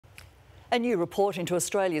A new report into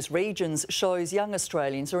Australia's regions shows young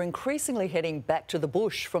Australians are increasingly heading back to the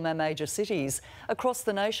bush from our major cities. Across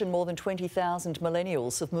the nation, more than 20,000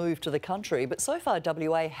 millennials have moved to the country, but so far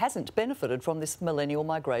WA hasn't benefited from this millennial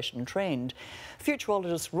migration trend.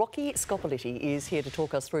 Futurologist Rocky Scoppoliti is here to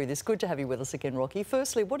talk us through this. Good to have you with us again, Rocky.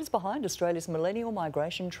 Firstly, what is behind Australia's millennial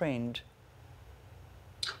migration trend?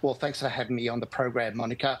 Well, thanks for having me on the program,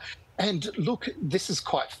 Monika. And look, this is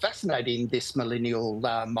quite fascinating, this millennial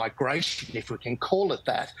migration, if we can call it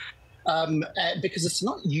that, because it's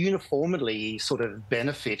not uniformly sort of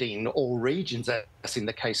benefiting all regions, as in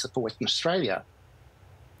the case of Western Australia.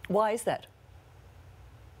 Why is that?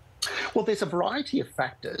 Well, there's a variety of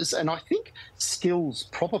factors, and I think skills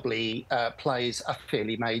probably plays a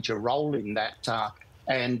fairly major role in that.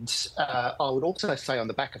 I would also say on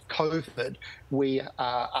the back of COVID, we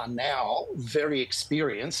are now very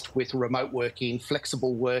experienced with remote working,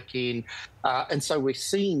 flexible working, and so we're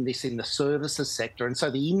seeing this in the services sector. And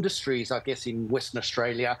so the industries, I guess, in Western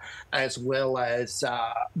Australia, as well as,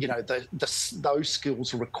 those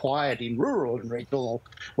skills required in rural and regional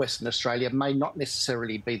Western Australia may not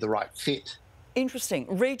necessarily be the right fit. Interesting.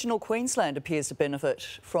 Regional Queensland appears to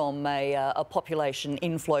benefit from a population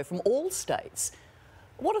inflow from all states.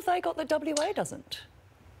 What have they got that WA doesn't?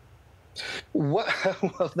 Well,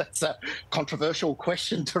 that's a controversial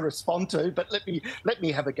question to respond to, but let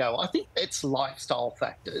me have a go. I think it's lifestyle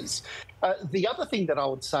factors. The other thing that I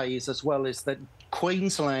would say is that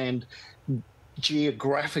Queensland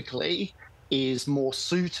geographically is more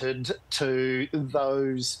suited to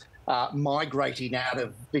those migrating out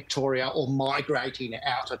of Victoria or migrating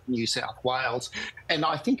out of New South Wales. And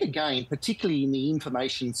I think, again, particularly in the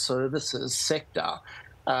information services sector,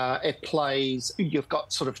 it plays, you've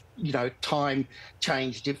got sort of, time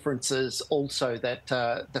change differences also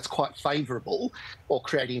that's quite favourable, or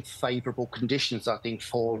creating favourable conditions, I think,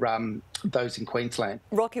 for those in Queensland.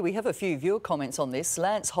 Rocky, we have a few viewer comments on this.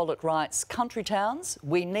 Lance Hollick writes, country towns,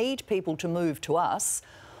 we need people to move to us.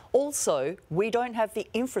 Also, we don't have the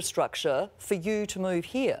infrastructure for you to move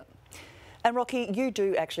here. And Rocky, you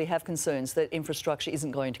do actually have concerns that infrastructure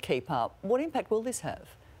isn't going to keep up. What impact will this have?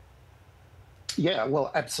 Yeah,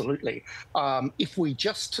 well, absolutely. If we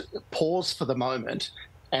just pause for the moment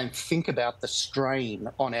and think about the strain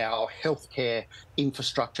on our healthcare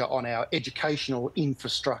infrastructure, on our educational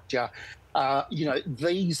infrastructure,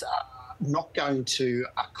 these are not going to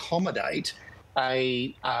accommodate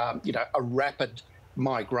a rapid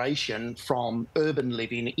migration from urban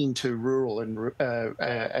living into rural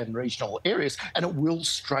and regional areas, and it will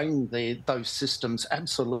strain those systems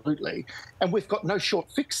absolutely. And we've got no short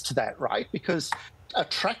fix to that, right? Because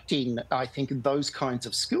attracting, I think, those kinds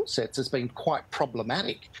of skill sets has been quite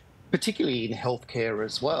problematic, particularly in healthcare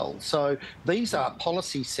as well. So these are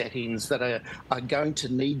policy settings that are going to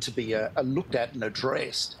need to be looked at and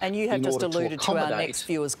addressed. And you have just alluded to our next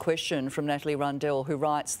viewer's question from Natalie Rundell, who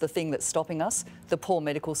writes, the thing that's stopping us, the poor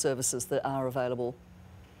medical services that are available.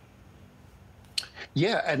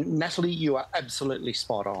 Yeah, and Natalie, you are absolutely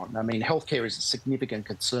spot on. I mean, healthcare is a significant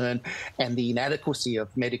concern, and the inadequacy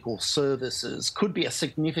of medical services could be a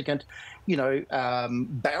significant,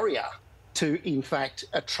 barrier to, in fact,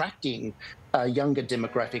 attracting a younger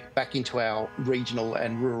demographic back into our regional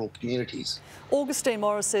and rural communities. Augustine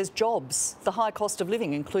Morris says jobs, the high cost of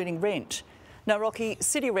living, including rent. Now, Rocky,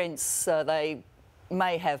 city rents, they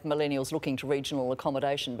may have millennials looking to regional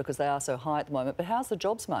accommodation because they are so high at the moment, but how's the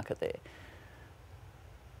jobs market there?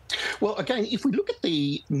 Well, again, if we look at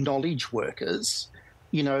the knowledge workers,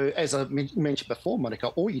 as I mentioned before,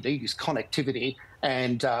 Monika, all you need is connectivity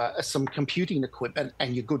and some computing equipment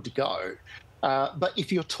and you're good to go. But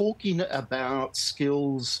if you're talking about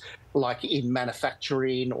skills like in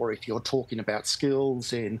manufacturing, or if you're talking about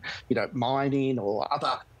skills in, mining or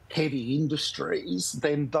other heavy industries,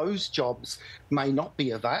 then those jobs may not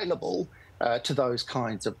be available to those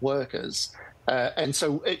kinds of workers. And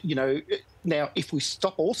so, now, if we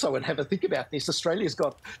stop also and have a think about this, Australia's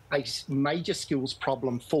got a major skills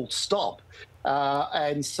problem, full stop.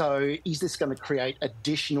 And so is this going to create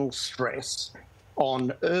additional stress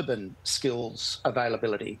on urban skills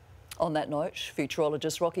availability? On that note,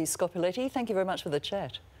 futurologist Rocky Scoppoliti, thank you very much for the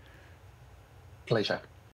chat. Pleasure.